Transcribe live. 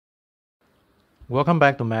Welcome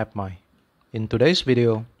back to MapMy. In today's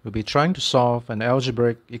video, we'll be trying to solve an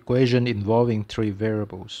algebraic equation involving three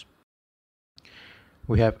variables.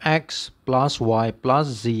 We have x plus y plus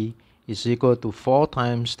z is equal to 4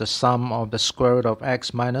 times the sum of the square root of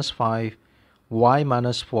x minus 5, y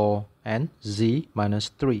minus 4, and z minus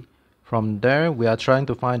 3. From there, we are trying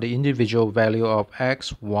to find the individual value of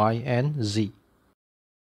x, y, and z.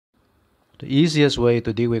 The easiest way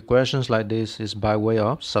to deal with questions like this is by way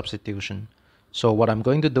of substitution. So what I'm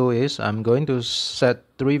going to do is I'm going to set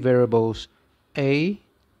three variables, a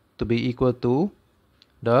to be equal to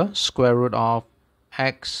the square root of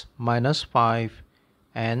x minus 5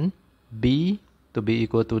 and b to be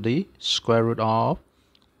equal to the square root of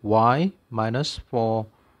y minus 4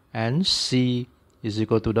 and c is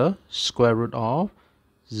equal to the square root of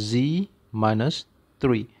z minus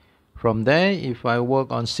 3. From there, if I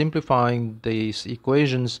work on simplifying these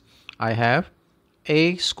equations, I have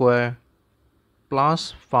a squared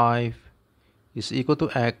plus 5 is equal to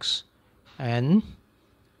x and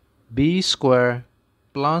b squared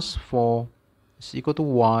plus 4 is equal to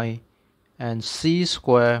y and c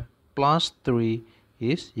squared plus 3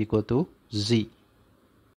 is equal to z.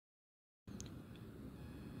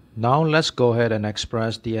 Now let's go ahead and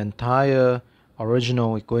express the entire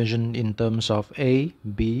original equation in terms of a,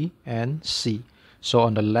 b, and c. So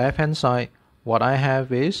on the left hand side, what I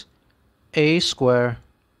have is a squared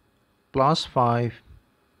plus 5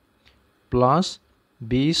 plus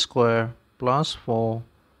b squared plus 4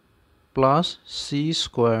 plus c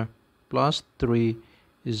squared plus 3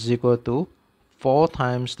 is equal to 4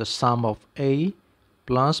 times the sum of a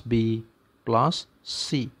plus b plus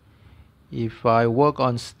c. If I work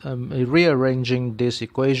on rearranging this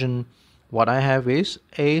equation, what I have is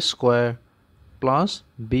a squared plus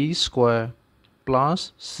b squared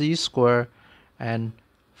plus c squared and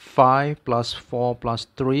 5 plus 4 plus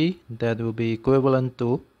 3, that will be equivalent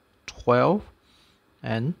to 12,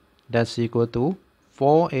 and that's equal to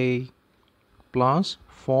 4a plus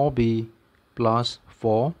 4b plus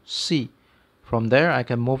 4c. From there, I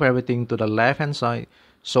can move everything to the left hand side.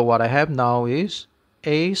 So what I have now is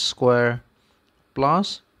a squared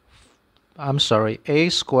plus, a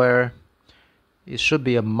squared, it should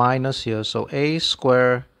be a minus here. So a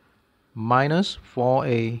squared minus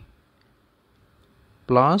 4a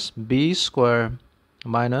plus b squared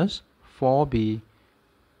minus 4b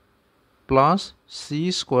plus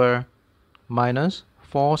c squared minus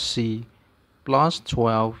 4c plus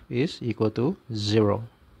 12 is equal to 0.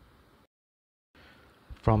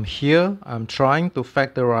 From here, I'm trying to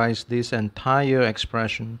factorize this entire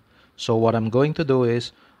expression. So what I'm going to do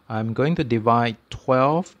is I'm going to divide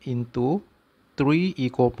 12 into 3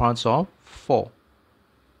 equal parts of 4.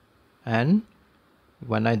 And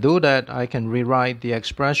when I do that, I can rewrite the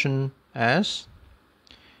expression as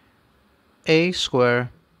a squared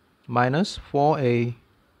minus 4a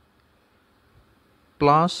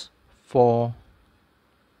plus 4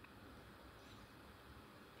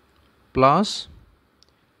 plus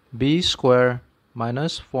b squared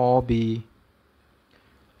minus 4b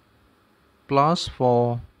plus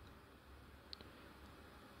 4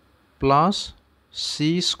 plus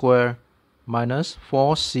c squared minus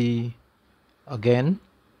 4c again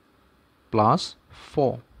plus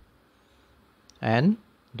 4, and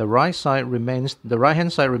the right hand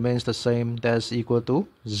side remains the same, that's equal to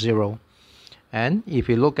 0. And if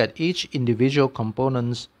you look at each individual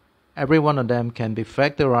components, every one of them can be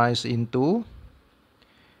factorized into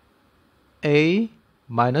a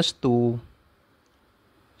minus 2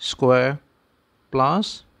 square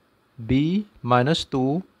plus b minus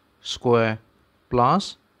 2 square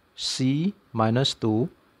plus c minus 2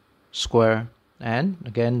 square, and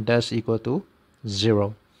again that's equal to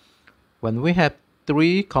 0. When we have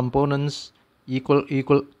three components equal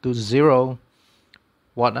to 0,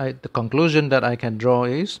 the conclusion that I can draw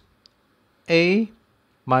is a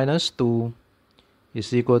minus 2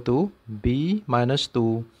 is equal to b minus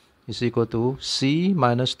 2 is equal to c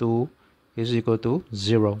minus 2 is equal to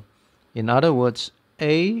 0. In other words,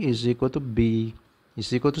 a is equal to b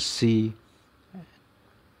is equal to c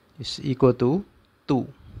is equal to 2.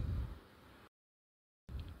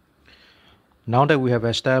 Now that we have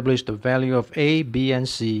established the value of a, b, and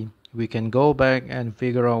c, we can go back and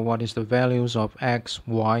figure out what is the values of x,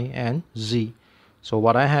 y, and z. So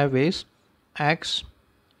what I have is x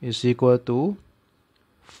is equal to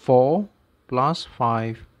 4 plus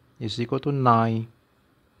 5 is equal to 9.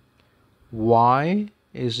 Y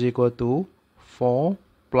is equal to 4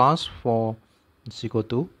 plus 4 is equal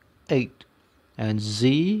to 8. And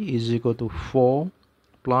z is equal to 4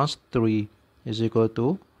 plus 3 is equal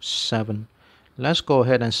to 7. let's go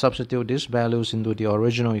ahead and substitute these values into the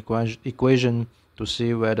original equation to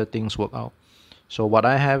see whether things work out. So what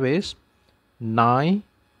I have is 9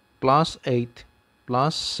 plus 8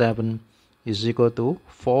 plus 7 is equal to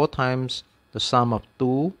 4 times the sum of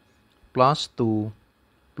 2 plus 2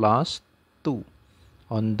 plus 2.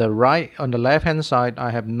 On the left hand side, I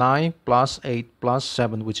have 9 plus 8 plus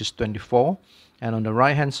 7, which is 24. And on the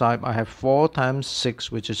right hand side, I have 4 times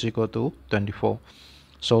 6, which is equal to 24.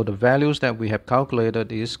 So the values that we have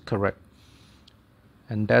calculated is correct.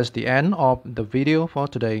 And that's the end of the video for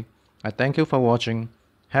today. I thank you for watching.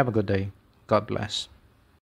 Have a good day. God bless.